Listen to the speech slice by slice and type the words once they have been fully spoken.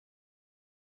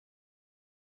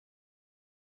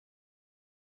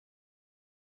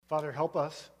Father, help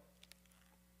us,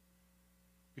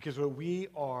 because what we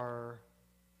are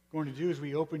going to do as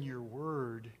we open your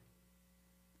word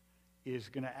is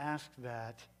going to ask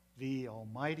that the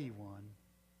Almighty One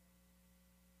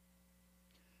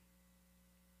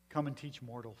come and teach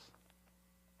mortals.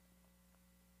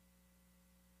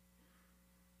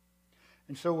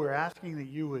 And so we're asking that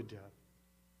you would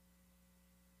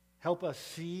help us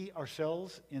see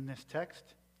ourselves in this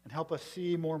text and help us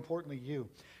see, more importantly, you,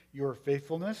 your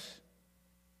faithfulness,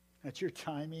 that your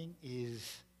timing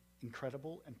is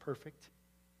incredible and perfect,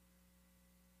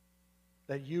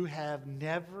 that you have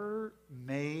never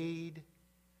made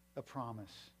a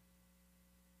promise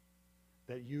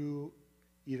that you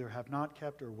either have not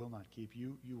kept or will not keep.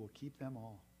 You will keep them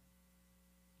all.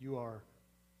 You are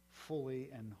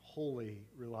fully and wholly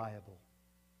reliable.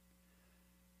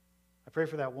 I pray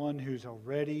for that one who's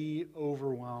already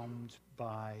overwhelmed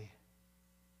by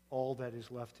all that is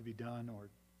left to be done or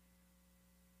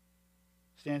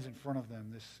stands in front of them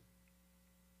this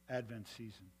Advent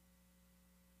season.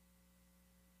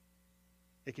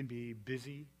 It can be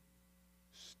busy,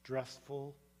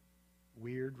 stressful,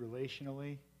 weird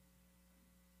relationally.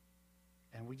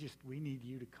 And we need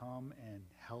you to come and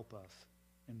help us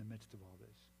in the midst of all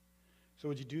this. So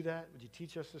would you do that? Would you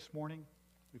teach us this morning?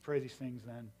 We pray these things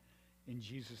then in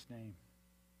Jesus' name.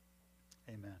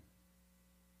 Amen.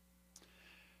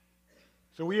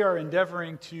 So we are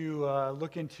endeavoring to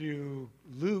look into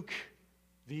Luke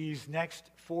these next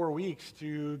 4 weeks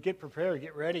to get prepared,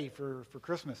 get ready for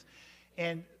Christmas.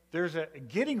 And there's a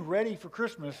getting ready for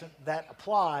Christmas that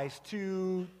applies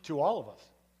to all of us.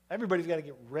 Everybody's got to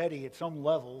get ready at some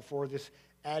level for this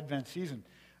Advent season.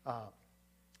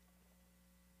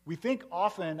 We think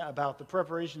often about the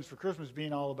preparations for Christmas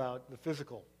being all about the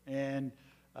physical. And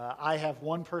I have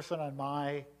one person on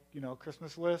my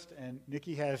Christmas list, and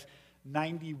Nikki has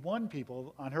 91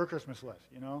 people on her Christmas list.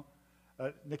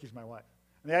 Nikki's my wife.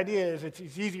 And the idea is it's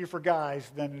easier for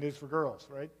guys than it is for girls,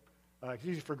 right? It's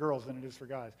easier for girls than it is for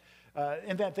guys.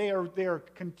 And that they are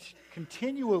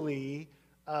continually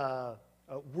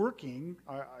working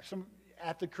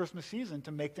at the Christmas season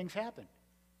to make things happen.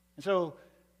 And so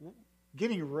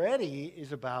getting ready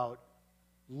is about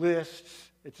lists,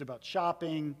 it's about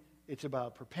shopping, it's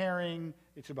about preparing,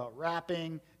 it's about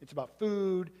wrapping, it's about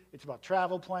food, it's about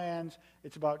travel plans,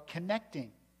 it's about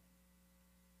connecting.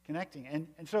 And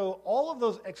so all of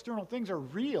those external things are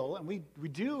real, and we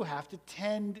do have to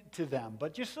tend to them.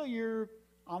 But just so you're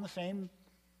on the same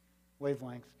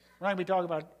wavelength, we're not going to be talking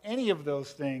about any of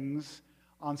those things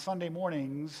on Sunday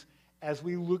mornings as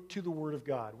we look to the Word of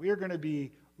God. We are going to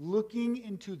be looking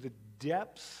into the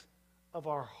depths of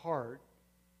our heart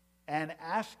and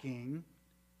asking,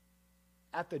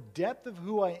 at the depth of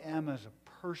who I am as a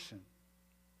person,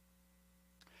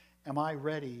 am I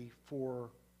ready for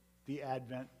the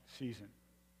Advent season?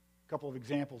 A couple of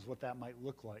examples what that might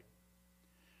look like.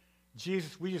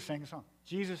 Jesus, we just sang a song.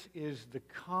 Jesus is the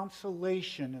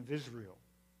consolation of Israel.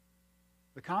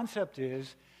 The concept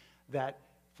is that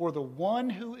for the one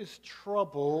who is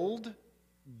troubled,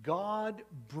 God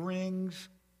brings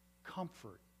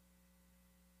comfort.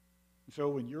 So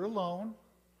when you're alone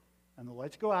and the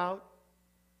lights go out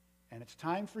and it's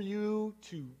time for you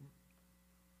to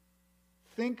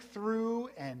think through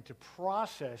and to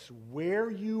process where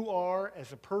you are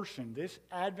as a person this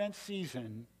Advent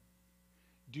season,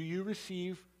 do you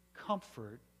receive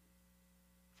comfort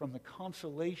from the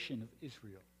consolation of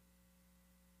Israel?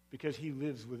 Because he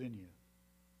lives within you.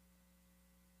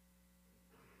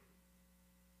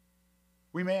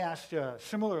 We may ask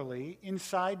similarly,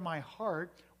 inside my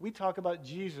heart, we talk about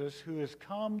Jesus who has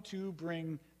come to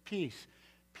bring peace.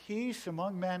 Peace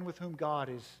among men with whom God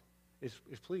is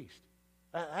pleased.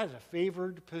 That is a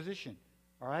favored position,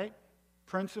 all right?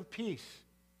 Prince of Peace.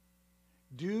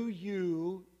 Do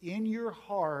you, in your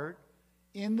heart,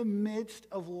 in the midst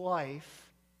of life,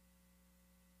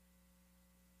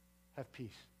 have peace?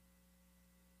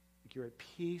 Like you're at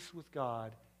peace with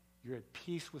God, you're at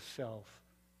peace with self,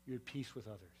 you're at peace with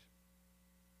others.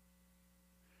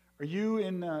 Are you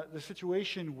in the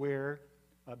situation where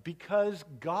because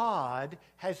God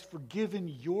has forgiven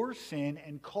your sin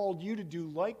and called you to do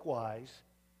likewise,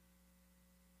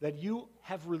 that you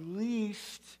have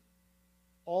released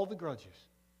all the grudges?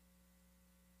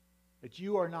 That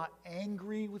you are not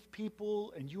angry with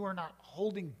people and you are not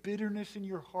holding bitterness in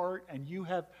your heart, and you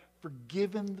have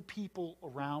forgiven the people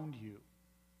around you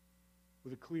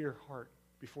with a clear heart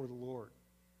before the Lord?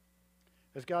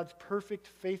 As God's perfect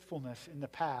faithfulness in the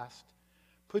past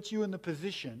puts you in the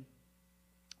position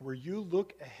where you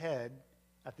look ahead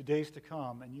at the days to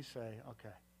come and you say,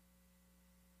 okay,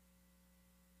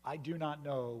 I do not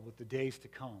know what the days to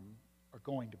come are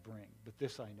going to bring, but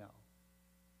this I know.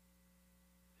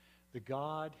 The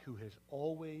God who has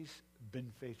always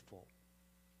been faithful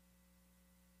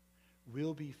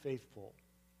will be faithful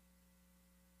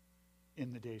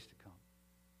in the days to come.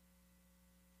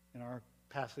 In our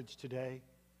passage today,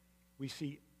 we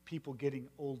see people getting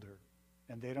older,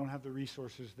 and they don't have the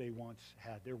resources they once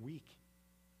had. They're weak.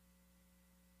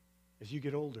 As you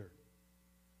get older,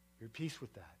 you're at peace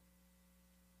with that.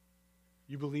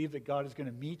 You believe that God is going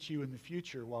to meet you in the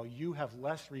future while you have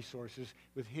less resources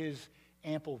with his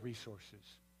ample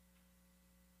resources.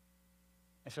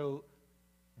 And so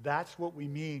that's what we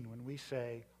mean when we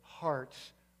say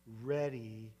hearts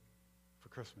ready for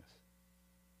Christmas.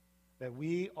 That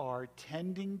we are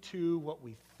tending to what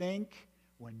we think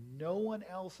when no one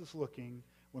else is looking,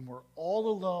 when we're all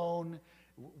alone,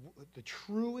 the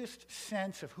truest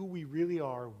sense of who we really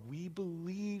are. We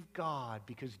believe God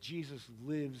because Jesus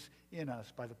lives in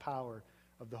us by the power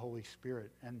of the Holy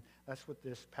Spirit. And that's what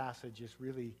this passage is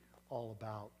really all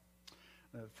about.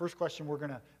 The first question we're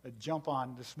going to jump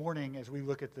on this morning as we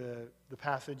look at the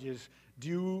passage is,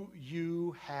 do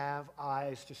you have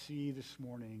eyes to see this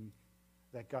morning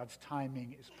that God's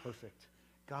timing is perfect?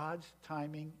 God's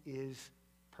timing is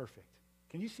perfect.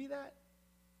 Can you see that?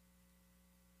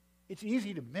 It's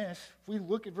easy to miss. If we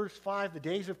look at verse 5, the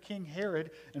days of King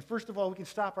Herod, and first of all, we can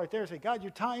stop right there and say, God,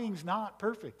 your timing's not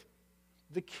perfect.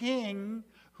 The king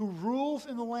who rules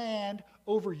in the land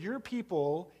over your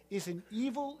people is an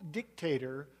evil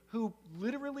dictator who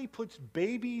literally puts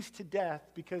babies to death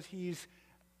because he's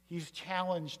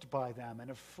challenged by them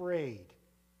and afraid.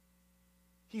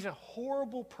 He's a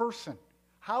horrible person.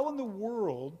 How in the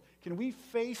world can we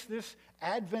face this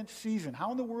Advent season?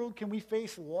 How in the world can we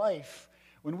face life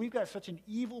when we've got such an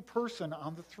evil person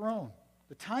on the throne?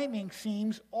 The timing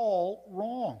seems all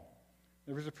wrong.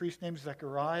 There was a priest named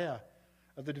Zechariah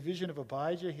of the division of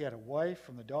Abijah. He had a wife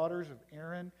from the daughters of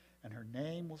Aaron, and her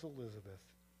name was Elizabeth.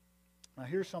 Now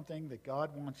here's something that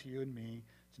God wants you and me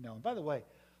to know. And by the way,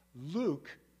 Luke,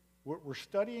 we're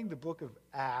studying the book of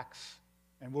Acts,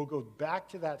 and we'll go back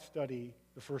to that study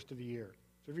the first of the year.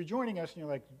 So if you're joining us and you're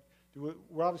like,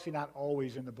 we're obviously not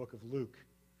always in the book of Luke,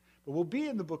 but we'll be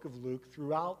in the book of Luke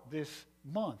throughout this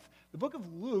month. The book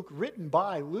of Luke, written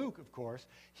by Luke, of course,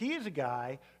 he is a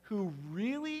guy who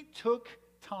really took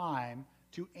time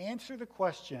to answer the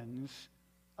questions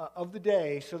of the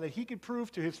day so that he could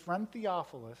prove to his friend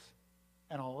Theophilus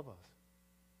and all of us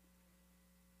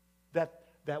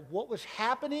that what was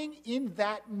happening in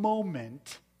that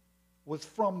moment was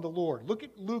from the Lord. Look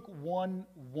at Luke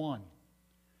 1:1.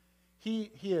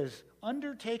 He has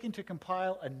undertaken to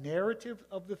compile a narrative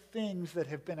of the things that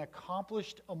have been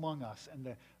accomplished among us.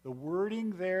 And the wording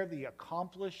there, the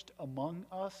accomplished among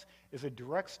us, is a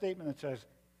direct statement that says,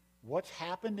 what's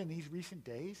happened in these recent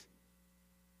days?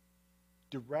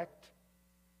 Direct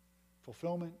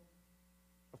fulfillment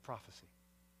of prophecy.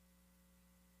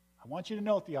 I want you to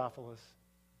know, Theophilus,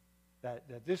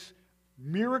 that this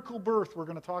miracle birth we're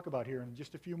going to talk about here in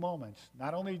just a few moments,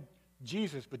 not only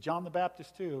Jesus, but John the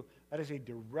Baptist too, that is a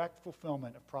direct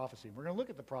fulfillment of prophecy. We're going to look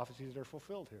at the prophecies that are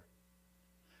fulfilled here.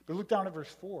 But look down at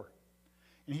verse 4.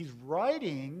 And he's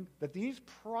writing that these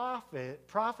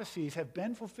prophecies have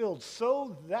been fulfilled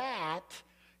so that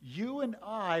you and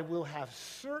I will have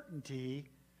certainty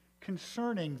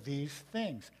concerning these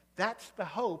things. That's the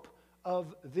hope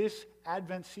of this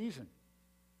Advent season.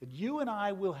 That you and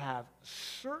I will have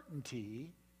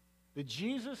certainty that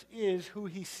Jesus is who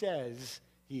he says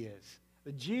he is.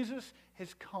 That Jesus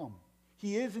has come.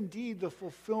 He is indeed the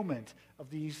fulfillment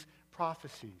of these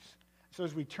prophecies. So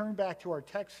as we turn back to our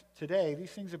text today,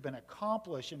 these things have been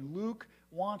accomplished, and Luke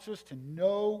wants us to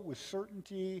know with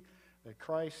certainty that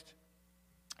Christ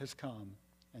has come.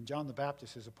 And John the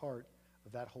Baptist is a part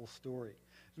of that whole story.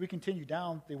 As we continue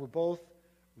down, they were both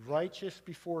righteous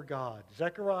before God.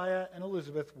 Zechariah and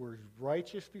Elizabeth were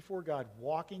righteous before God,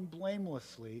 walking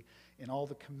blamelessly in all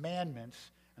the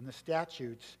commandments and the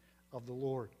statutes of the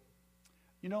Lord.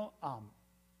 You know,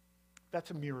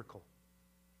 that's a miracle.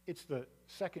 It's the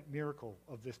second miracle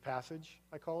of this passage,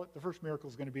 I call it. The first miracle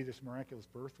is going to be this miraculous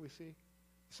birth we see.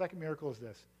 The second miracle is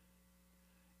this.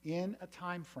 In a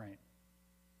time frame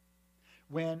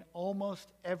when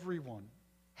almost everyone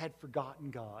had forgotten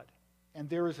God, and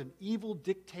there is an evil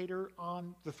dictator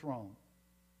on the throne,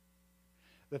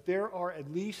 that there are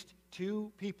at least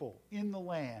two people in the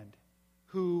land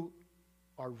who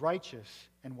are righteous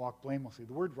and walk blamelessly.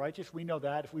 The word righteous, we know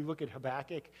that. If we look at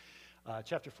Habakkuk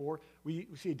chapter 4, we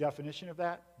see a definition of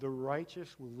that. The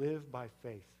righteous will live by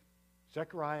faith.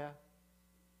 Zechariah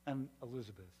and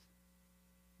Elizabeth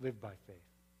lived by faith.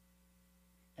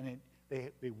 And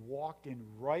They walked in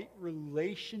right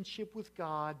relationship with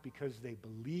God because they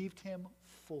believed him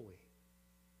fully.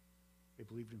 They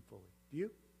believed him fully. Do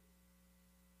you?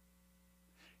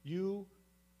 You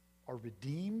are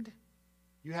redeemed.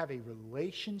 You have a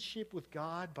relationship with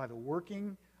God by the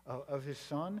working of his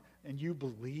Son, and you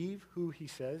believe who he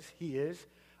says he is.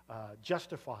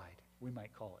 Justified, we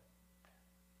might call it.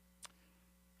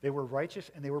 They were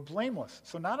righteous and they were blameless.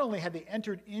 So not only had they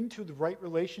entered into the right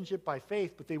relationship by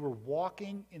faith, but they were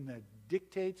walking in the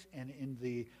dictates and in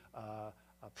the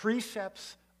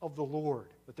precepts of the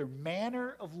Lord. But their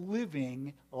manner of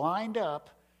living lined up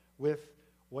with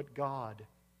what God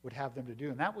would have them to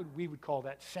do. And we would call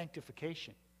that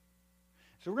sanctification.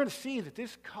 So we're going to see that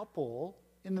this couple,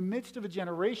 in the midst of a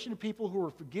generation of people who are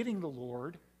forgetting the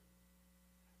Lord,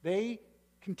 they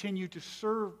continue to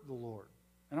serve the Lord.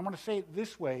 And I want to say it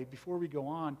this way before we go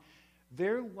on.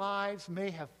 Their lives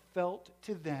may have felt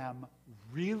to them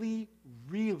really,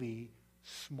 really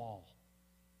small.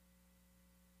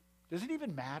 Does it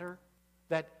even matter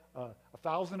that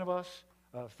 1,000 of us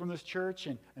from this church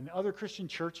and other Christian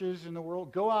churches in the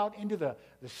world go out into the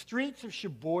streets of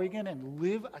Sheboygan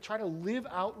and try to live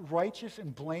out righteous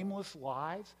and blameless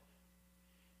lives?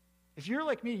 If you're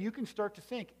like me, you can start to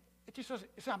think,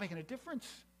 it's not making a difference.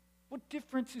 What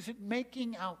difference is it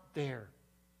making out there?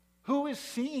 Who is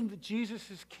seeing that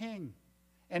Jesus is king?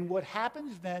 And what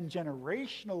happens then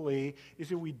generationally is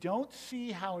that we don't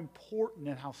see how important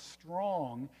and how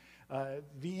strong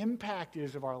the impact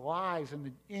is of our lives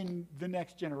in the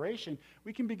next generation.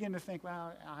 We can begin to think,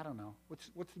 well, I don't know.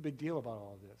 What's the big deal about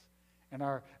all of this? And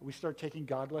we start taking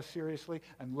God less seriously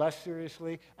and less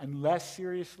seriously and less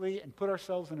seriously and put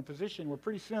ourselves in a position where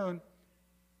pretty soon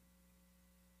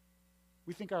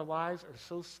we think our lives are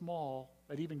so small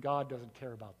that even God doesn't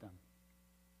care about them.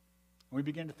 And we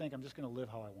begin to think, I'm just going to live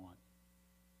how I want.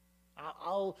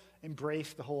 I'll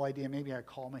embrace the whole idea. Maybe I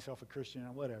call myself a Christian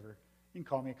or whatever. You can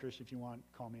call me a Christian if you want.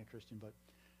 Call me a Christian. But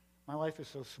my life is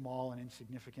so small and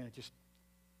insignificant, it just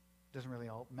doesn't really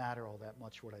matter all that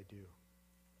much what I do.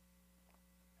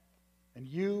 And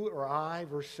you or I,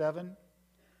 verse 7,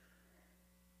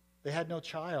 they had no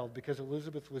child because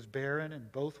Elizabeth was barren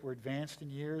and both were advanced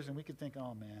in years. And we could think,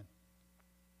 oh, man,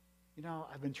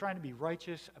 I've been trying to be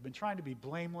righteous. I've been trying to be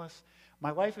blameless.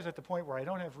 My life is at the point where I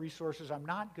don't have resources. I'm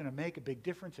not going to make a big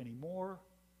difference anymore.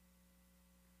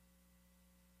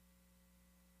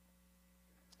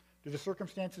 Do the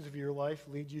circumstances of your life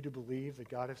lead you to believe that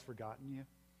God has forgotten you?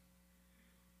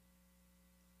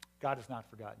 God has not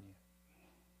forgotten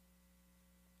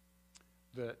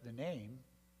you. The name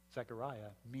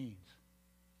Zechariah means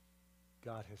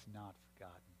God has not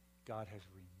forgotten. God has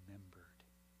remembered.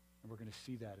 And we're going to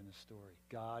see that in the story.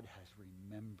 God has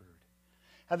remembered.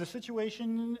 Have the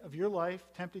situation of your life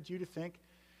tempted you to think,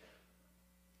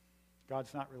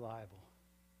 God's not reliable.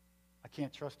 I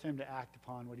can't trust him to act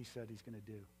upon what he said he's going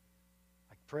to do.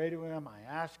 I pray to him,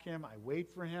 I ask him, I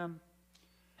wait for him.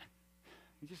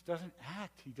 He just doesn't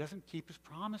act. He doesn't keep his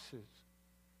promises.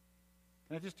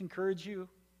 Can I just encourage you?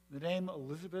 The name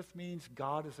Elizabeth means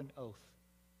God is an oath.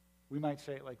 We might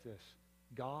say it like this: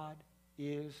 God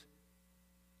is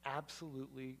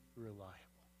absolutely reliable.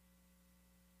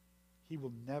 He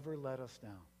will never let us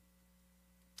down.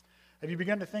 Have you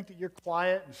begun to think that your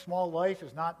quiet and small life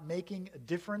is not making a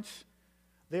difference?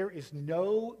 There is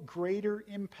no greater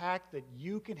impact that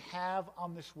you can have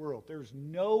on this world. There's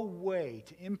no way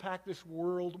to impact this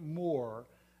world more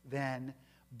than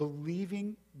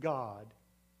believing God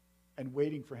and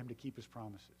waiting for him to keep his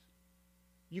promises.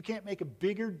 You can't make a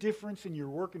bigger difference in your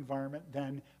work environment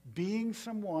than being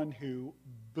someone who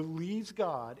believes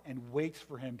God and waits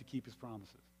for him to keep his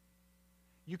promises.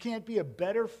 You can't be a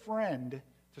better friend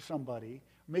to somebody,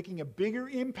 making a bigger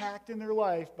impact in their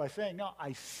life by saying, no,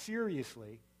 I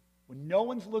seriously, when no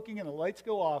one's looking and the lights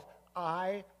go off,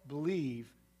 I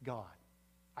believe God.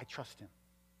 I trust him.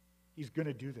 He's going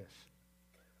to do this.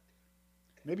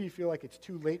 Maybe you feel like it's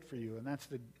too late for you, and that's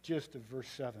the gist of verse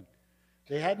 7.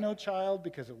 They had no child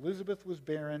because Elizabeth was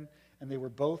barren, and they were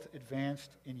both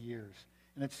advanced in years.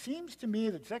 And it seems to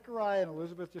me that Zechariah and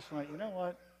Elizabeth just went, you know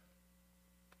what?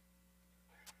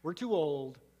 We're too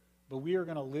old, but we are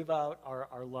going to live out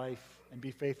our life and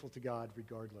be faithful to God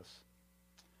regardless.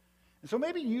 And so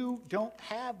maybe you don't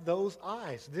have those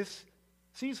eyes this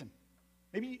season.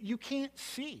 Maybe you can't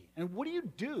see. And what do you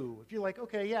do if you're like,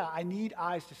 okay, yeah, I need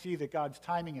eyes to see that God's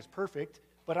timing is perfect,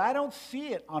 but I don't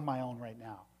see it on my own right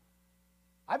now.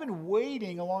 I've been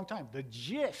waiting a long time. The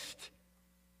gist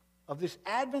of this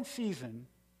Advent season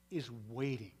is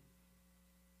waiting.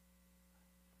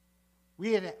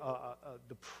 We had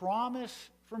the promise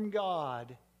from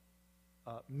God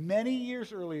many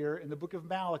years earlier in the book of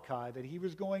Malachi that he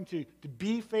was going to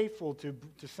be faithful to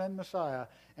send Messiah,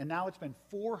 and now it's been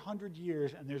 400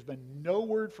 years and there's been no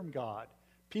word from God.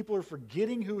 People are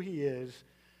forgetting who he is,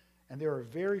 and there are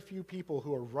very few people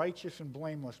who are righteous and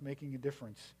blameless making a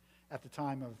difference at the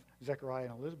time of Zechariah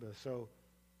and Elizabeth. So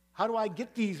how do I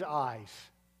get these eyes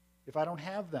if I don't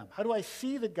have them? How do I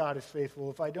see that God is faithful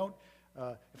if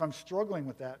if I'm struggling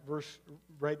with that verse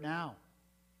right now?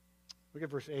 Look at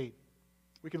verse 8.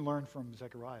 We can learn from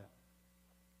Zechariah.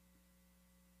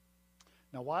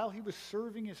 Now, while he was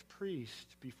serving as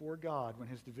priest before God when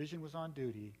his division was on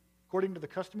duty, according to the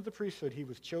custom of the priesthood, he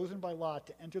was chosen by lot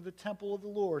to enter the temple of the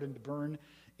Lord and to burn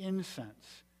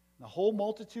incense. The whole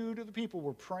multitude of the people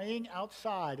were praying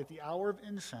outside at the hour of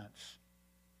incense.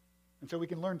 And so we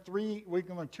can learn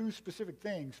two specific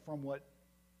things from what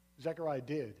Zechariah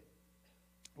did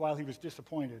while he was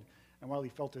disappointed and while he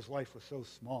felt his life was so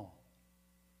small.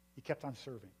 He kept on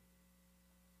serving.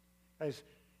 Guys,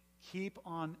 keep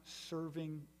on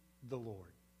serving the Lord.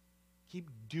 Keep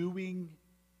doing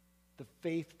the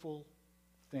faithful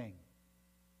thing.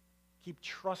 Keep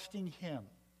trusting him.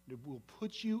 It will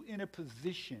put you in a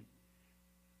position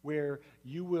where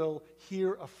you will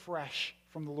hear afresh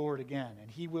from the Lord again, and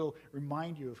he will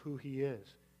remind you of who he is.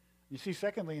 You see,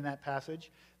 secondly, in that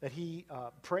passage, that he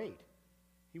prayed.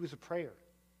 He was a prayer.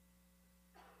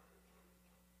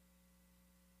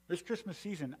 This Christmas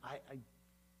season, I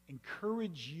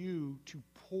encourage you to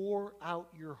pour out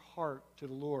your heart to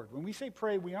the Lord. When we say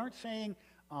pray, we aren't saying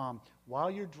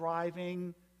while you're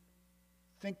driving,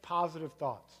 think positive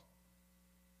thoughts.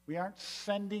 We aren't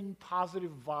sending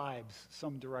positive vibes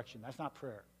some direction. That's not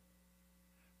prayer.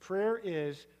 Prayer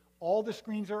is all the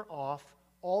screens are off,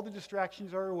 all the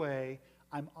distractions are away,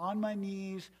 I'm on my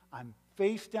knees, I'm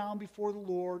face down before the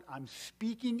Lord, I'm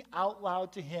speaking out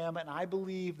loud to him, and I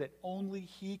believe that only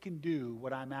he can do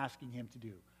what I'm asking him to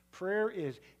do. Prayer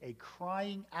is a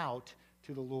crying out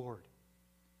to the Lord.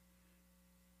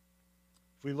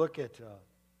 If we look at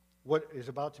what is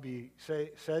about to be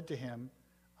said to him,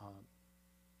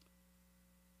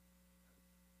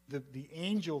 the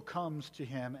angel comes to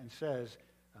him and says,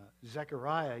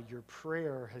 Zechariah, your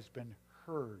prayer has been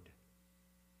heard.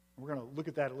 We're going to look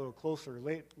at that a little closer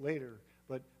later.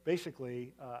 But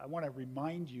basically, I want to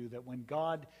remind you that when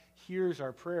God hears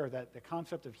our prayer, that the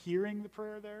concept of hearing the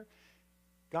prayer there,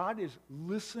 God is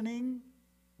listening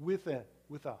with a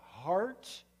heart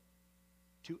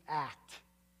to act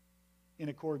in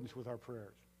accordance with our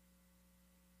prayers.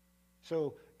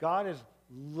 So God is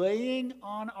laying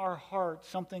on our heart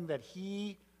something that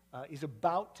he is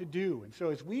about to do. And so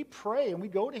as we pray and we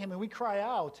go to him and we cry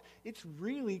out, it's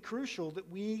really crucial that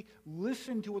we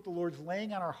listen to what the Lord's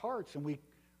laying on our hearts and we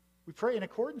pray in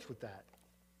accordance with that.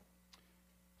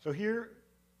 So here,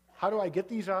 how do I get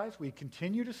these eyes? We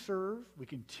continue to serve, we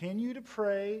continue to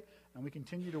pray, and we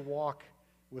continue to walk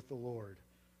with the Lord.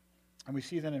 And we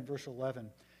see then in verse 11,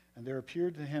 and there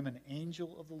appeared to him an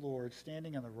angel of the Lord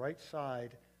standing on the right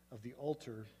side of the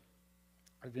altar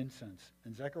of incense.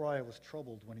 And Zechariah was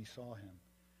troubled when he saw him,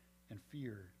 and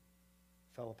fear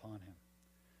fell upon him.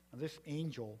 Now this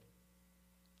angel,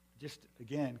 just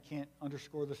again, can't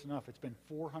underscore this enough. It's been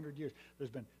 400 years.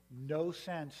 There's been no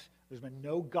sense, there's been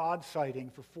no God sighting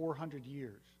for 400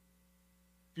 years.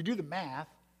 If you do the math,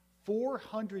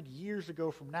 400 years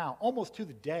ago from now, almost to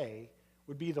the day,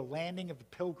 would be the landing of the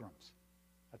Pilgrims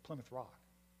at Plymouth Rock.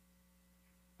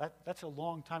 That's a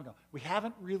long time ago. We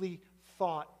haven't really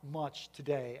thought much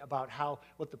today about how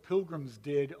what the Pilgrims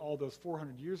did all those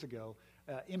 400 years ago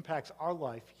impacts our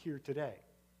life here today.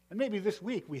 And maybe this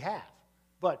week we have.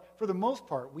 But for the most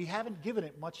part, we haven't given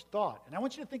it much thought. And I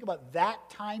want you to think about that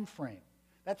time frame.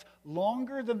 That's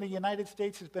longer than the United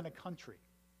States has been a country.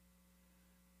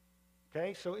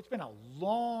 Okay, so it's been a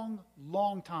long,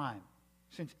 long time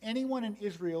since anyone in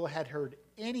Israel had heard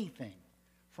anything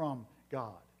from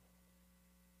God.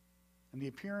 And the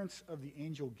appearance of the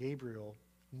angel Gabriel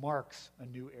marks a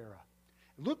new era.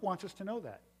 Luke wants us to know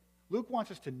that. Luke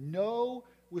wants us to know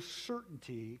with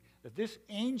certainty that this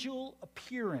angel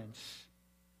appearance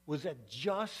was at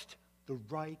just the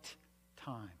right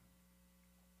time.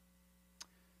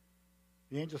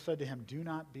 The angel said to him, "Do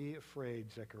not be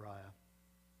afraid, Zechariah,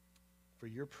 for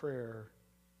your prayer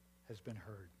has been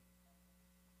heard."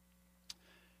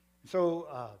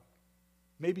 So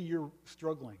maybe you're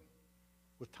struggling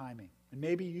with timing. And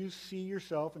maybe you see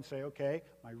yourself and say, okay,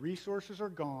 my resources are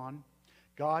gone.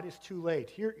 God is too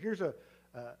late.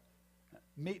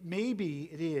 Maybe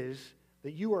it is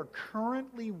that you are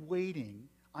currently waiting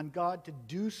on God to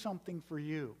do something for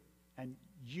you. And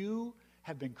you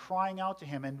have been crying out to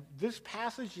him. And this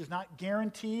passage does not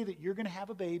guarantee that you're going to have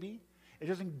a baby. It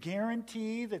doesn't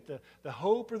guarantee that the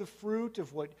hope or the fruit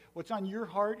of what's on your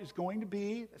heart is going to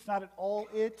be. That's not at all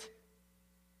it.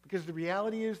 Because the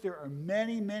reality is there are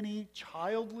many, many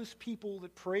childless people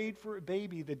that prayed for a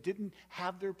baby that didn't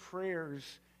have their prayers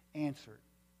answered.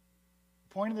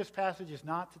 The point of this passage is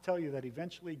not to tell you that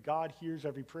eventually God hears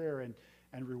every prayer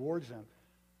and rewards them.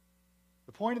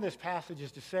 The point of this passage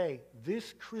is to say,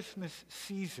 this Christmas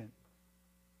season,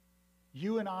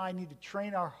 you and I need to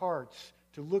train our hearts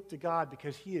to look to God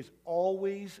because he is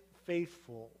always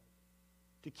faithful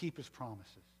to keep his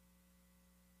promises.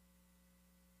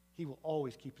 He will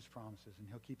always keep his promises, and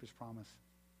he'll keep his promise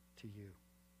to you.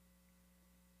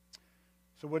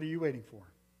 So what are you waiting for?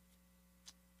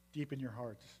 Deep in your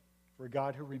hearts. For a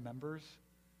God who remembers,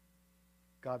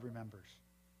 God remembers.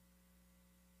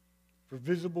 For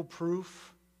visible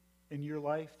proof in your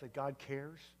life that God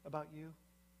cares about you.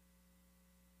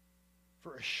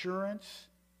 For assurance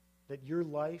that your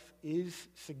life is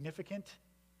significant.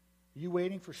 Are you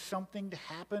waiting for something to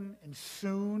happen and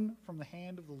soon from the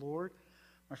hand of the Lord?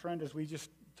 My friend, as we just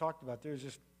talked about, there's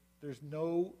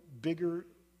no bigger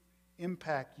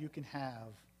impact you can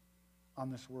have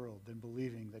on this world than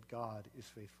believing that God is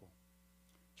faithful.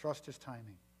 Trust his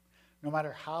timing. No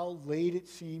matter how late it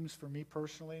seems for me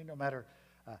personally, no matter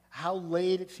how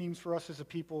late it seems for us as a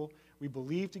people, we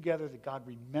believe together that God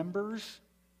remembers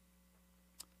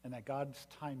and that God's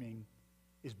timing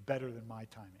is better than my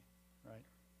timing, right?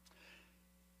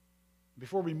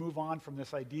 Before we move on from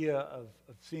this idea of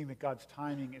seeing that God's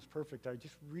timing is perfect, I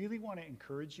just really want to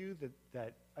encourage you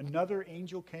that another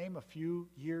angel came a few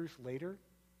years later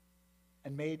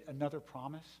and made another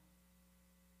promise.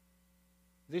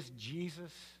 This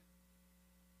Jesus,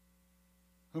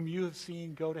 whom you have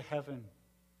seen go to heaven,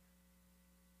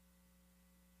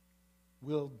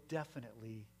 will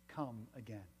definitely come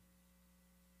again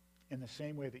in the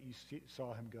same way that you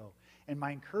saw him go. And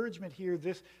my encouragement here,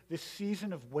 this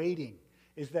season of waiting,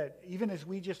 is that even as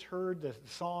we just heard the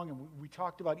song and we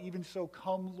talked about, even so,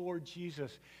 come Lord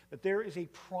Jesus, that there is a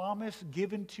promise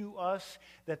given to us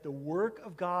that the work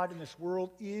of God in this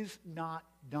world is not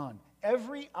done.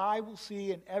 Every eye will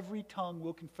see and every tongue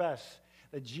will confess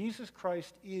that Jesus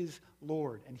Christ is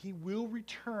Lord, and he will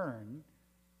return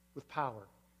with power,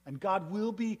 and God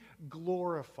will be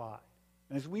glorified.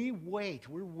 And as we wait,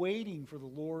 we're waiting for the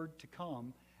Lord to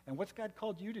come. And what's God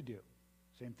called you to do?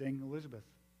 Same thing Elizabeth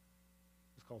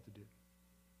was called to do.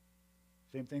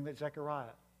 Same thing that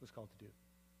Zechariah was called to do.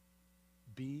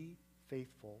 Be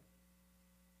faithful.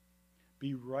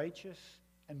 Be righteous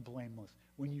and blameless.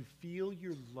 When you feel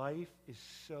your life is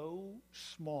so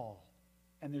small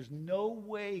and there's no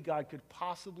way God could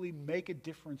possibly make a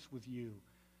difference with you,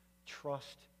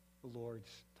 trust the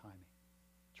Lord's timing.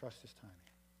 Trust his timing.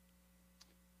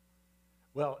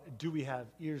 Well, do we have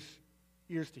ears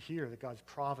to hear that God's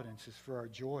providence is for our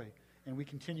joy? And we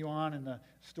continue on in the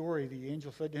story. The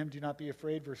angel said to him, do not be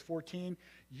afraid. Verse 14,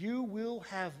 you will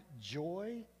have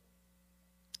joy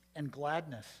and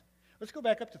gladness. Let's go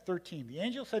back up to 13. The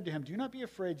angel said to him, do not be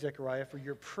afraid, Zechariah, for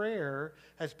your prayer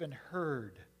has been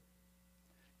heard.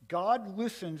 God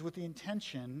listens with the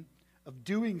intention of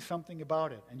doing something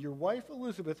about it. And your wife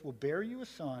Elizabeth will bear you a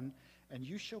son, and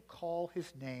you shall call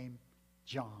his name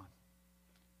John.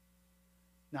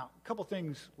 Now, a couple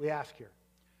things we ask here.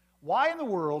 Why in the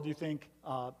world do you think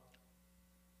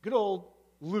good old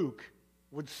Luke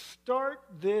would start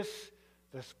this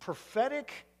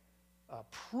prophetic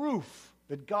proof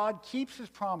that God keeps his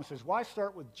promises? Why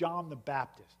start with John the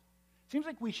Baptist? Seems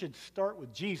like we should start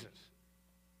with Jesus.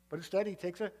 But instead, he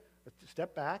takes a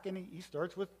step back and he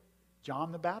starts with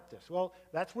John the Baptist. Well,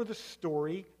 that's where the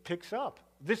story picks up.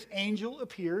 This angel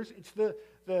appears. It's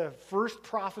the first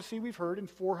prophecy we've heard in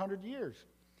 400 years.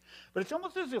 But it's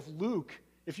almost as if Luke,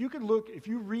 if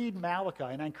you read Malachi,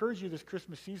 and I encourage you this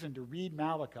Christmas season to read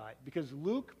Malachi, because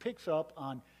Luke picks up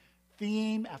on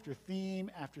theme after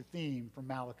theme after theme from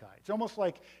Malachi. It's almost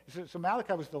like, so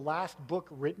Malachi was the last book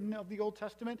written of the Old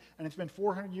Testament, and it's been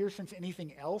 400 years since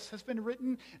anything else has been written,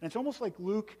 and it's almost like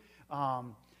Luke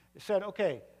said,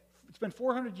 okay, it's been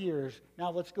 400 years, now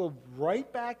let's go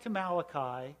right back to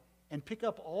Malachi and pick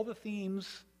up all the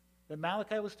themes that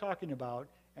Malachi was talking about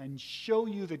and show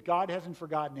you that God hasn't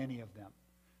forgotten any of them.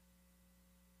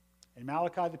 In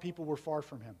Malachi, the people were far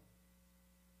from him.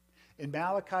 In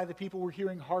Malachi, the people were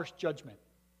hearing harsh judgment.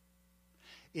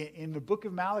 In the book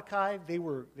of Malachi, they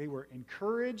were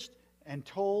encouraged and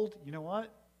told, you know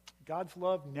what? God's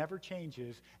love never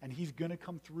changes, and he's going to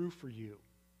come through for you.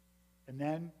 And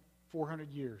then 400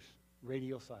 years,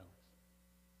 radio silence.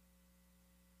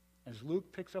 As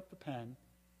Luke picks up the pen,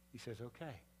 he says,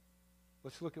 okay,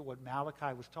 Let's look at what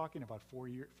Malachi was talking about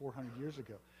 400 years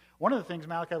ago. One of the things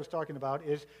Malachi was talking about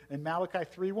is in Malachi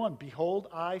 3:1, "Behold,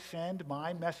 I send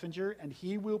my messenger, and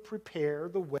he will prepare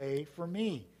the way for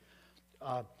me."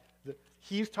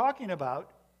 He's talking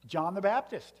about John the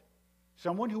Baptist,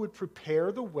 someone who would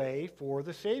prepare the way for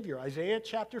the Savior. Isaiah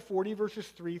chapter 40, verses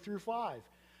 3 through 5.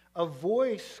 A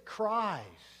voice cries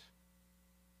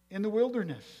in the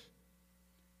wilderness,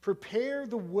 "Prepare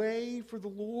the way for the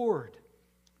Lord.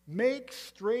 Make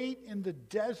straight in the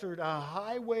desert a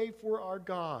highway for our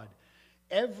God.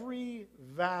 Every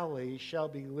valley shall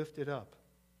be lifted up,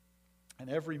 and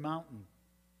every mountain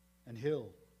and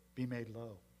hill be made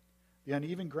low. The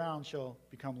uneven ground shall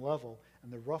become level,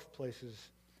 and the rough places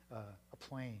a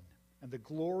plain. And the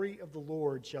glory of the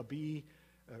Lord shall be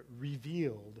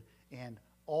revealed, and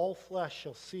all flesh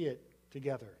shall see it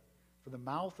together. For the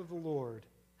mouth of the Lord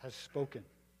has spoken."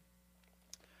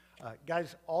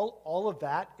 Guys, all of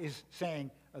that is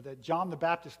saying that John the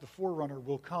Baptist, the forerunner,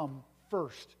 will come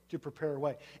first to prepare a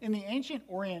way. In the ancient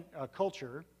Orient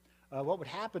culture, what would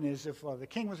happen is if the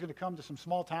king was going to come to some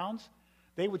small towns,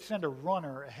 they would send a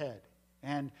runner ahead.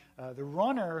 And the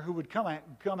runner who would come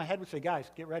ahead would say,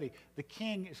 "Guys, get ready. The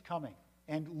king is coming."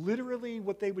 And literally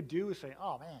what they would do is say,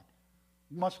 "Oh, man,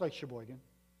 much like Sheboygan,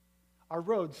 our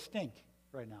roads stink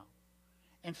right now."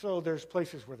 And so there's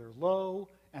places where they're low,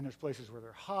 and there's places where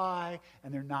they're high,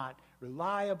 and they're not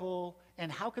reliable.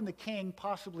 And how can the king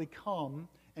possibly come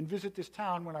and visit this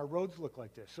town when our roads look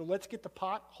like this? So let's get the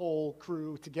pothole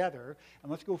crew together,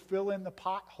 and let's go fill in the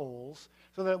potholes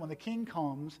so that when the king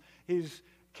comes, his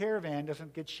caravan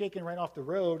doesn't get shaken right off the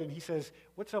road, and he says,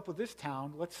 "What's up with this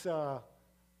town?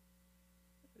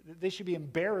 They should be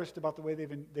embarrassed about the way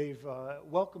they've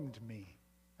welcomed me."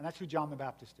 And that's who John the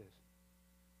Baptist is.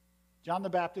 John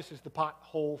the Baptist is the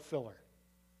pothole filler.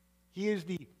 He is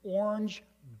the orange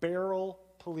barrel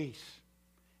police.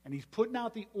 And he's putting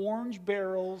out the orange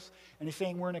barrels, and he's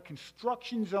saying, "We're in a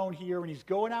construction zone here," and he's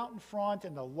going out in front,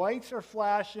 and the lights are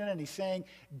flashing, and he's saying,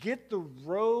 "Get the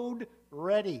road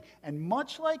ready." And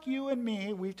much like you and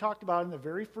me, we talked about in the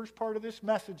very first part of this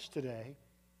message today,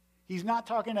 he's not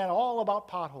talking at all about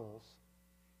potholes.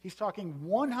 He's talking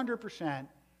 100%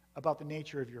 about the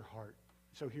nature of your heart.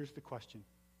 So here's the question.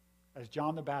 As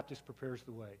John the Baptist prepares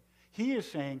the way, he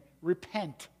is saying,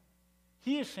 repent.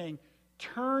 He is saying,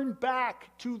 turn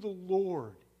back to the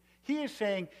Lord. He is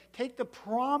saying, take the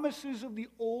promises of the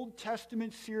Old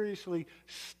Testament seriously,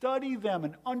 study them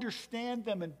and understand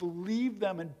them and believe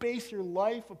them and base your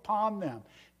life upon them.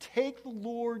 Take the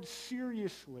Lord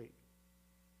seriously.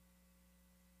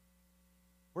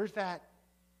 Where's that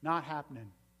not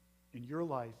happening in your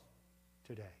life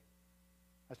today?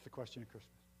 That's the question of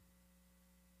Christmas.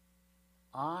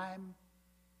 I'm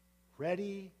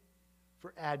ready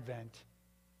for Advent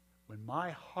when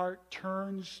my heart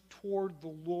turns toward the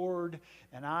Lord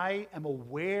and I am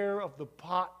aware of the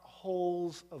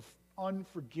potholes of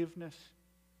unforgiveness,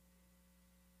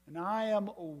 and I am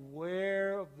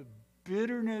aware of the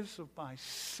bitterness of my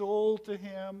soul to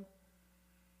Him,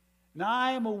 and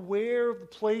I am aware of the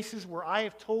places where I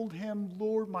have told Him,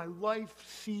 "Lord, my life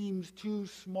seems too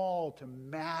small to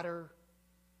matter."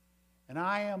 And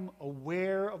I am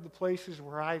aware of the places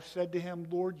where I've said to Him,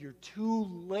 "Lord, you're too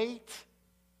late."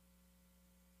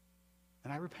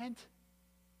 And I repent.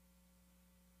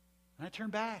 And I turn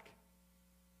back.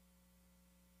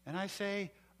 And I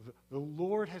say, the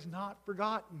Lord has not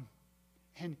forgotten.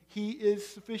 And He is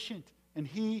sufficient. And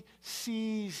He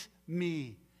sees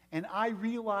me. And I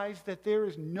realize that there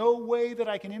is no way that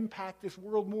I can impact this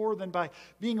world more than by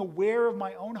being aware of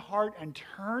my own heart and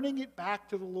turning it back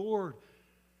to the Lord.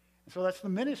 And so that's the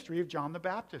ministry of John the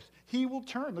Baptist. He will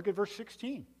turn. Look at verse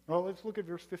 16. Well, let's look at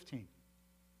verse 15.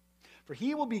 "For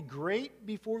he will be great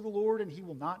before the Lord, and he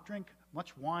will not drink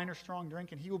much wine or strong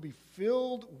drink, and he will be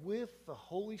filled with the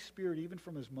Holy Spirit even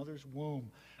from his mother's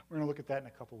womb." We're going to look at that in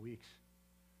a couple weeks.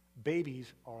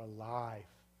 Babies are alive.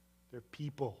 They're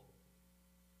people.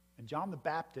 And John the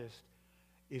Baptist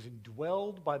is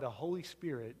indwelled by the Holy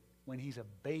Spirit when he's a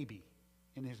baby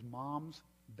in his mom's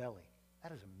belly.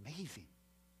 That is amazing.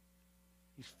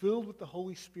 He's filled with the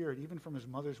Holy Spirit, even from his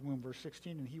mother's womb. Verse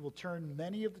 16, "And he will turn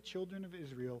many of the children of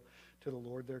Israel to the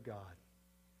Lord their God."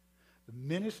 The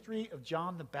ministry of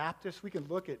John the Baptist, we can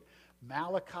look at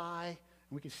Malachi,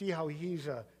 and we can see how he's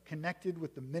connected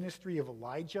with the ministry of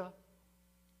Elijah.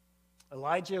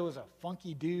 Elijah was a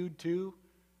funky dude, too.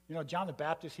 You know, John the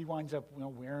Baptist, he winds up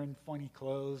wearing funny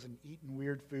clothes and eating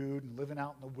weird food and living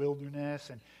out in the wilderness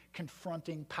and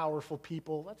confronting powerful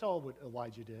people. That's all what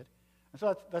Elijah did. And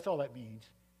so that's all that means.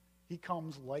 He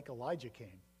comes like Elijah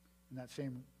came in that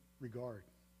same regard.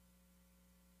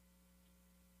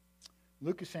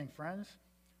 Luke is saying, friends,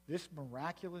 this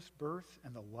miraculous birth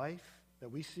and the life that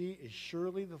we see is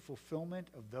surely the fulfillment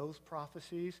of those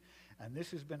prophecies, and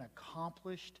this has been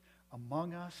accomplished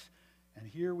among us. And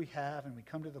here we have, and we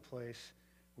come to the place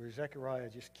where Zechariah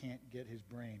just can't get his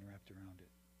brain wrapped around it.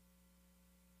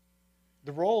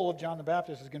 The role of John the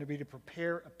Baptist is going to be to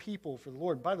prepare a people for the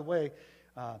Lord. And by the way,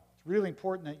 it's really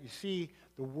important that you see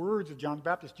the words of John the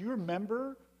Baptist. Do you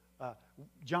remember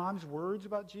John's words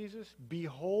about Jesus?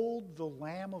 Behold the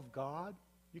Lamb of God.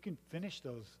 You can finish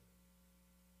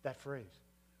that phrase.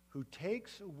 Who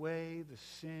takes away the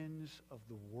sins of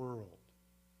the world.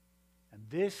 And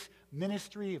this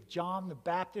ministry of John the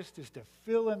Baptist is to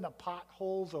fill in the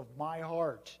potholes of my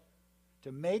heart,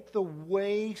 to make the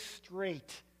way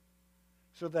straight.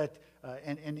 So that,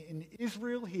 and in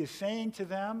Israel, he is saying to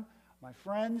them, my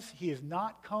friends, he has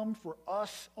not come for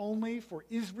us only, for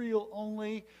Israel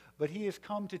only, but he has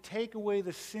come to take away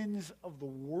the sins of the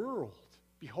world.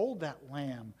 Behold that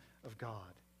Lamb of God.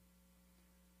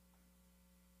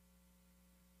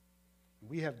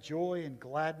 We have joy and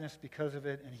gladness because of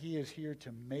it, and he is here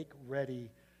to make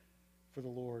ready for the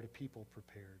Lord a people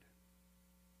prepared.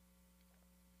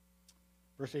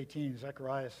 Verse 18,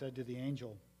 Zechariah said to the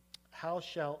angel, how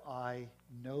shall I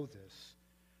know this?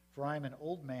 For I am an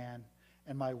old man,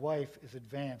 and my wife is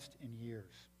advanced in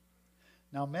years.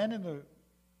 Now, men in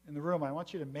the room, I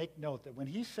want you to make note that when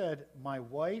he said, my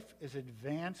wife is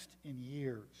advanced in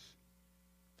years,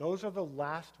 those are the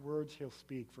last words he'll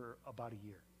speak for about a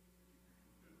year.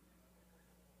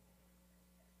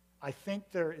 I think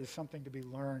there is something to be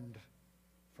learned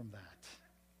from that.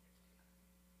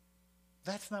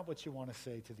 That's not what you want to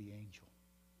say to the angel.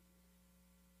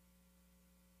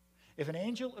 If an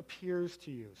angel appears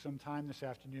to you sometime this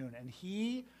afternoon and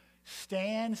he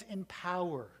stands in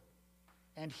power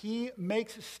and he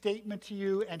makes a statement to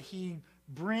you and he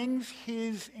brings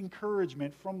his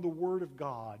encouragement from the Word of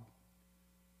God,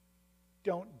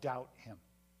 don't doubt him.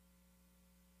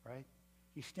 Right?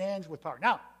 He stands with power.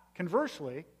 Now,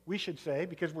 conversely, we should say,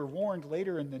 because we're warned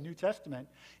later in the New Testament,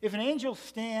 if an angel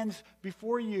stands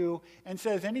before you and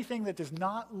says anything that does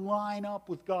not line up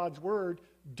with God's Word,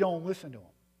 don't listen to him.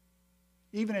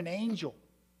 Even an angel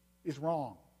is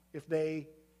wrong if they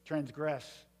transgress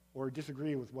or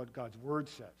disagree with what God's Word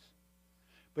says.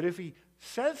 But if he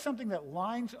says something that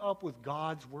lines up with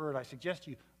God's Word, I suggest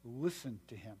you listen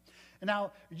to him. And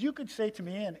now, you could say to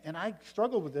me, and I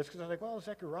struggled with this because I was like, well,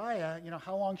 Zechariah,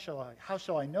 how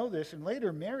shall I know this? And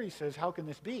later Mary says, how can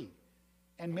this be?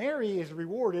 And Mary is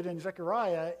rewarded and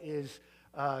Zechariah is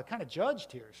kind of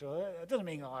judged here. So it doesn't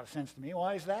make a lot of sense to me.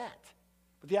 Why is that?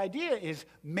 But the idea is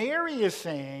Mary is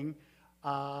saying,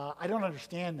 I don't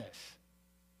understand this.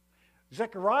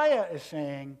 Zechariah is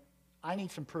saying, I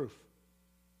need some proof.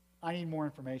 I need more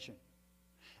information.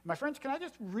 My friends, can I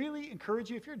just really encourage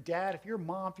you, if you're a dad, if you're a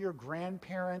mom, if you're a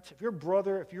grandparent, if you're a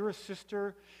brother, if you're a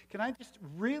sister, can I just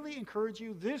really encourage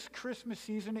you, this Christmas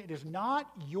season, it is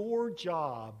not your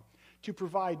job to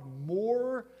provide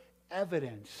more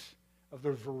evidence of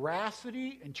the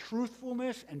veracity and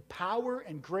truthfulness and power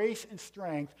and grace and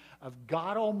strength of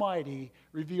God Almighty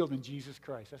revealed in Jesus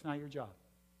Christ. That's not your job.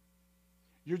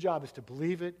 Your job is to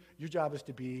believe it. Your job is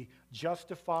to be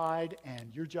justified.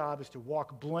 And your job is to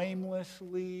walk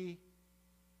blamelessly.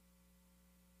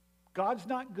 God's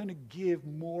not going to give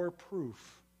more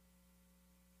proof.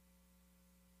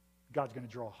 God's going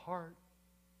to draw a heart.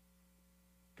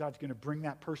 God's going to bring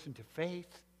that person to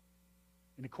faith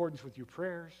in accordance with your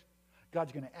prayers.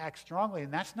 God's going to act strongly.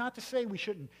 And that's not to say we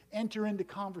shouldn't enter into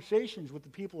conversations with the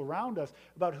people around us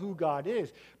about who God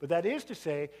is. But that is to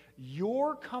say,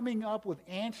 you're coming up with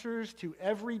answers to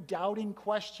every doubting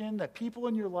question that people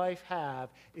in your life have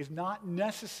is not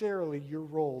necessarily your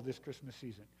role this Christmas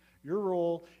season. Your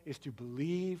role is to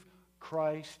believe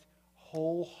Christ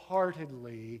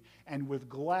wholeheartedly and with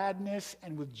gladness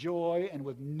and with joy and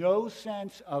with no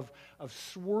sense of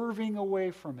swerving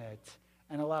away from it,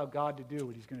 and allow God to do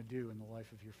what he's going to do in the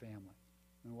life of your family,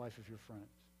 in the life of your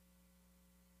friends.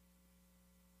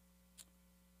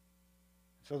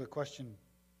 So the question,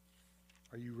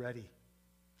 are you ready?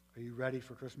 Are you ready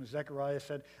for Christmas? Zechariah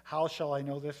said, how shall I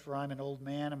know this? For I'm an old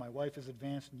man and my wife is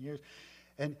advanced in years.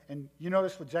 And you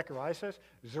notice what Zechariah says?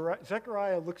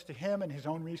 Zechariah looks to him and his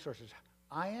own resources.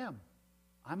 I'm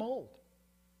old.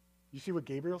 You see what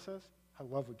Gabriel says? I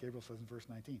love what Gabriel says in verse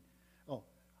 19. Oh,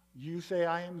 you say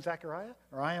I am Zechariah,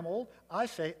 or I am old. I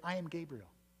say I am Gabriel.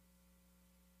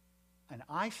 And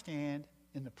I stand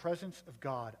in the presence of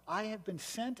God. I have been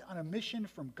sent on a mission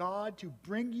from God to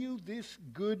bring you this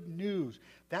good news.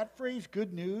 That phrase,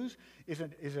 good news, is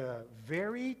a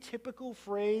very typical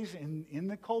phrase in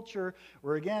the culture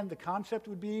where, again, the concept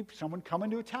would be someone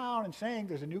coming to a town and saying,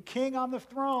 there's a new king on the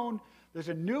throne. There's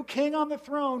a new king on the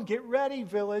throne. Get ready,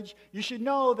 village. You should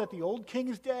know that the old king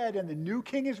is dead and the new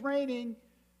king is reigning.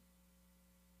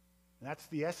 And that's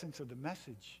the essence of the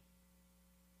message.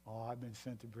 Oh, I've been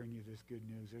sent to bring you this good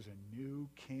news. There's a new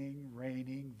king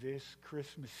reigning this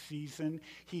Christmas season.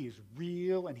 He is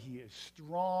real and he is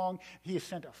strong. He has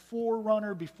sent a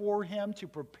forerunner before him to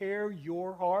prepare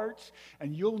your hearts.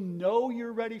 And you'll know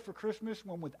you're ready for Christmas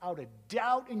when without a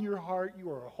doubt in your heart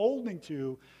you are holding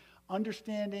to,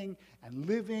 understanding and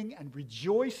living and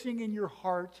rejoicing in your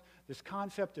heart this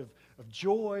concept of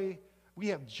joy. We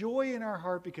have joy in our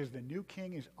heart because the new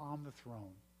king is on the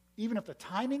throne. Even if the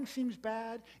timing seems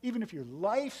bad, even if your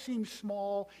life seems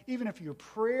small, even if your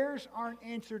prayers aren't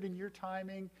answered in your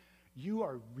timing, you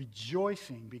are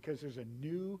rejoicing because there's a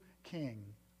new king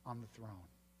on the throne.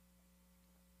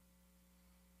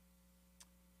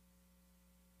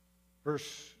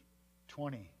 Verse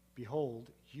 20, behold,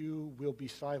 you will be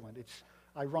silent. It's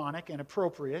ironic and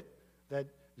appropriate that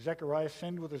Zechariah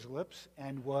sinned with his lips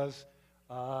and was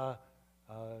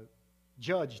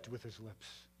judged with his lips.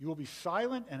 You will be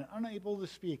silent and unable to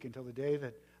speak until the day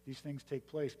that these things take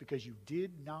place, because you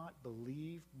did not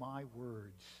believe my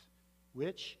words,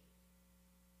 which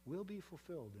will be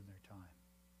fulfilled in their time.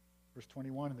 Verse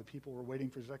 21, and the people were waiting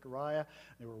for Zechariah.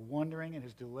 They were wondering at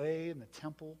his delay in the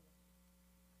temple.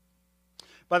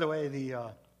 By the way,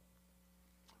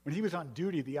 when he was on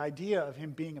duty, the idea of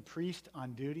him being a priest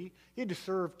on duty, he had to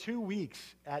serve 2 weeks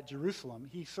at Jerusalem.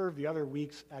 He served the other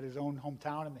weeks at his own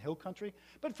hometown in the hill country.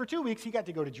 But for 2 weeks, he got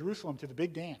to go to Jerusalem to the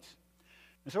big dance.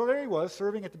 And so there he was,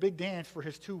 serving at the big dance for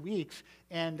his 2 weeks.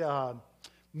 And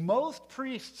most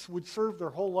priests would serve their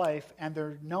whole life, and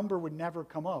their number would never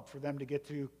come up for them to get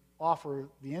to offer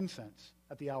the incense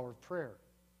at the hour of prayer.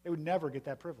 They would never get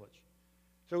that privilege.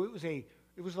 So it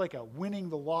was like a winning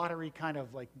the lottery kind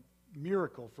of like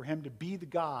miracle for him to be the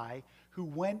guy who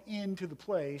went into the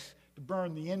place to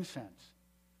burn the incense.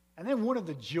 And then one of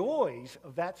the joys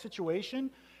of that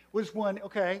situation was when,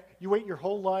 okay, you wait your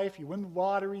whole life, you win the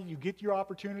lottery, you get your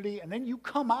opportunity, and then you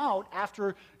come out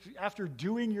after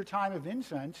doing your time of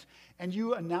incense, and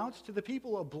you announce to the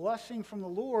people a blessing from the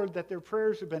Lord that their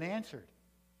prayers have been answered.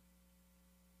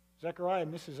 Zechariah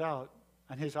misses out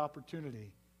on his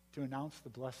opportunity to announce the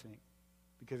blessing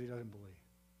because he doesn't believe.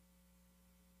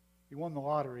 He won the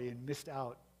lottery and missed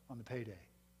out on the payday.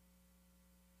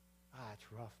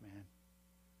 It's rough, man.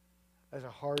 That's a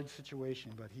hard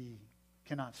situation, but he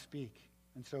cannot speak.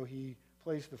 And so he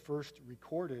plays the first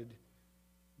recorded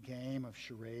game of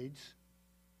charades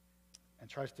and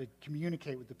tries to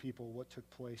communicate with the people what took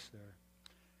place there.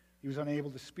 He was unable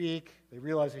to speak. They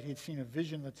realized that he had seen a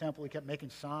vision in the temple. He kept making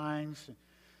signs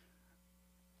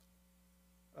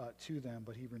to them,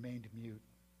 but he remained mute.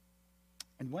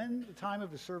 And when the time of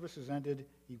the services ended,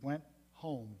 he went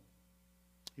home.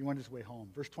 He went his way home.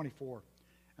 Verse 24.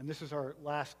 And this is our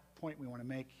last point we want to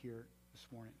make here this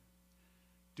morning.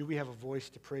 Do we have a voice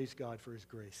to praise God for his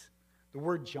grace? The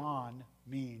word John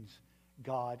means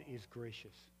God is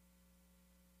gracious.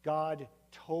 God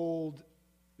told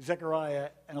Zechariah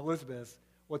and Elizabeth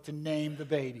what to name the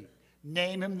baby.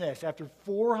 Name him this. After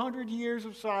 400 years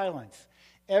of silence,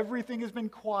 everything has been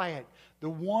quiet. The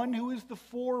one who is the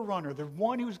forerunner, the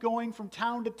one who's going from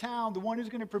town to town, the one who's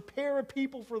going to prepare a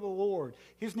people for the Lord,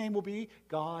 his name will be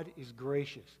God is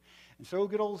gracious. And so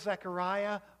good old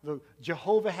Zechariah,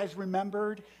 Jehovah has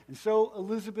remembered. And so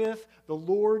Elizabeth, the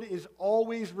Lord is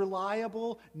always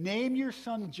reliable. Name your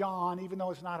son John, even though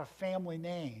it's not a family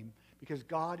name, because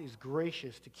God is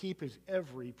gracious to keep his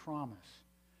every promise.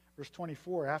 Verse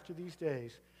 24, after these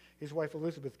days, his wife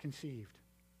Elizabeth conceived.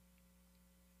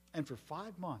 And for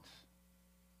 5 months,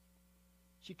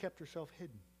 she kept herself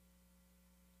hidden,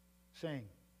 saying,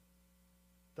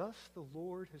 thus the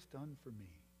Lord has done for me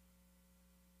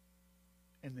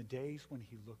in the days when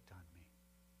he looked on me.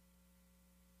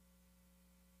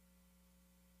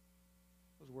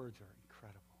 Those words are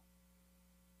incredible.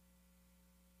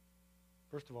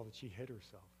 First of all, that she hid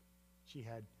herself. She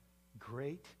had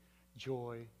great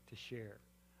joy to share,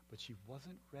 but she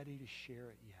wasn't ready to share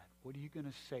it yet. What are you going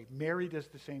to say? Mary does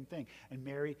the same thing, and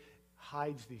Mary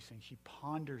hides these things. She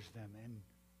ponders them in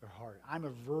her heart. I'm a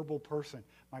verbal person.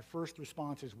 My first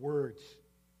response is words.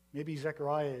 Maybe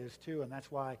Zechariah is too, and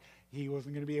that's why he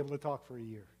wasn't going to be able to talk for a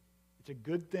year. It's a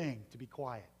good thing to be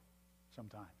quiet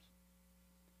sometimes.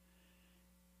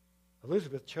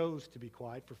 Elizabeth chose to be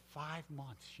quiet. For 5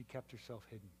 months, she kept herself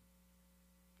hidden.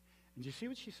 And do you see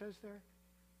what she says there?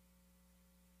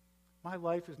 My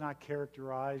life is not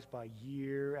characterized by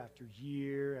year after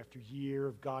year after year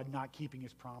of God not keeping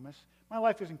his promise. My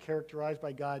life isn't characterized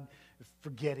by God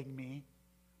forgetting me.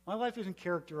 My life isn't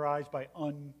characterized by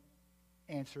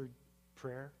unanswered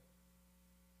prayer.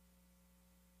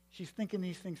 She's thinking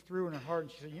these things through in her heart,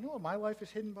 and she said, you know what my life is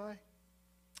hidden by?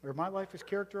 Or my life is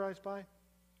characterized by?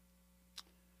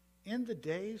 In the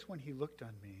days when he looked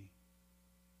on me,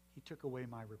 he took away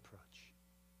my reproach.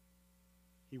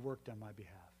 He worked on my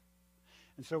behalf.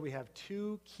 And so we have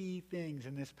two key things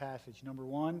in this passage. Number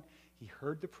one, he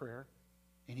heard the prayer,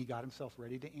 and he got himself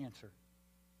ready to answer.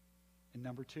 And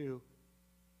number two,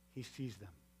 he sees them.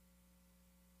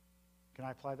 Can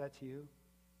I apply that to you?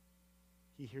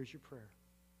 He hears your prayer.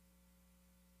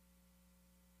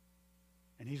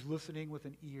 And he's listening with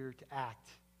an ear to act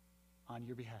on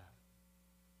your behalf.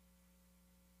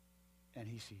 And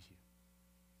he sees you.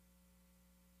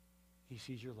 He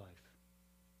sees your life.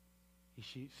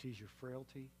 He sees your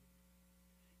frailty.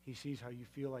 He sees how you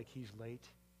feel like he's late.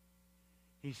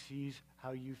 He sees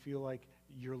how you feel like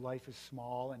your life is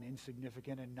small and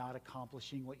insignificant and not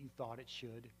accomplishing what you thought it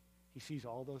should. He sees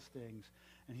all those things.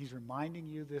 And he's reminding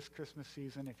you this Christmas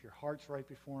season, if your heart's right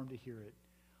before him, to hear it.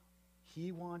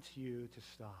 He wants you to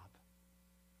stop.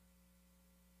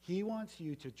 He wants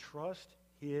you to trust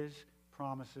his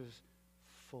promises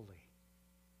fully.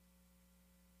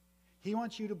 He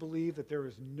wants you to believe that there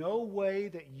is no way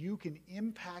that you can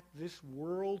impact this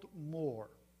world more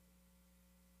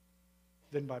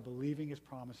than by believing his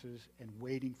promises and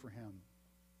waiting for him.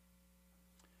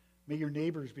 May your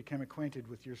neighbors become acquainted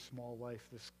with your small life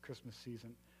this Christmas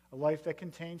season. A life that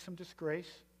contains some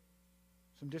disgrace,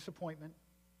 some disappointment,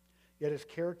 yet is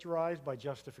characterized by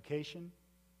justification,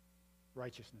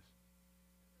 righteousness,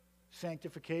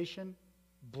 sanctification,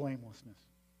 blamelessness,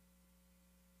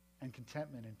 and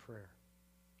contentment in prayer.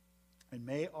 And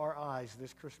may our eyes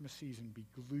this Christmas season be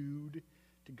glued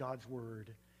to God's word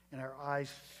and our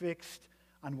eyes fixed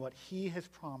on what he has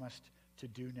promised to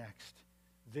do next.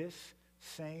 This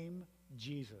same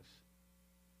Jesus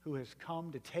who has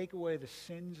come to take away the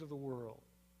sins of the world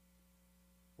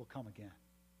will come again.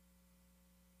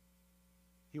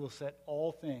 He will set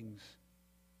all things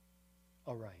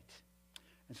aright.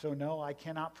 And so, no, I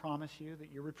cannot promise you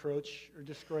that your reproach or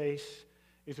disgrace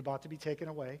is about to be taken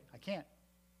away. I can't.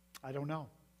 I don't know.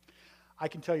 I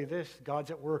can tell you this: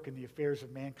 God's at work in the affairs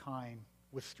of mankind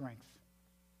with strength.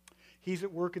 He's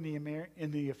at work in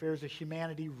the affairs of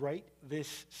humanity right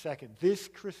this second, this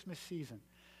Christmas season.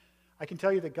 I can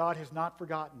tell you that God has not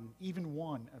forgotten even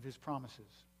one of his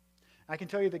promises. I can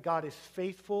tell you that God is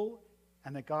faithful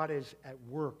and that God is at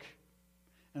work.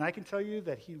 And I can tell you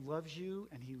that he loves you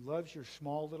and he loves your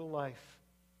small little life.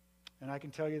 And I can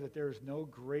tell you that there is no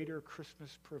greater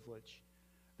Christmas privilege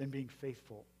than being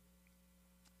faithful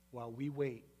while we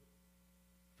wait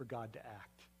for God to act.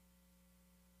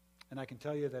 And I can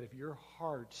tell you that if your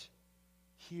heart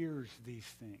hears these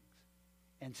things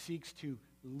and seeks to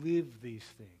live these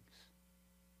things,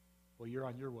 well, you're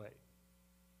on your way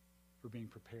for being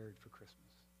prepared for Christmas.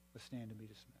 Let's stand and be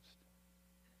dismissed.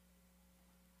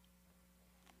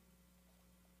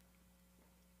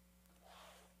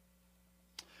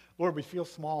 Lord, we feel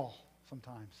small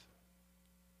sometimes.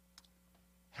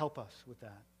 Help us with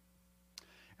that.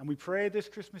 And we pray this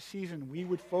Christmas season we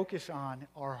would focus on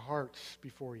our hearts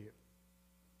before you,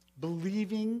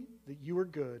 believing that you are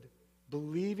good,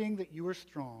 believing that you are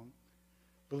strong,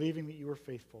 believing that you are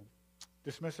faithful.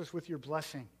 Dismiss us with your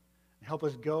blessing and help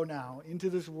us go now into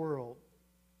this world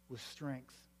with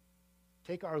strength.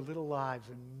 Take our little lives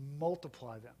and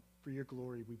multiply them for your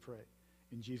glory, we pray.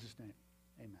 In Jesus' name,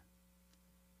 amen.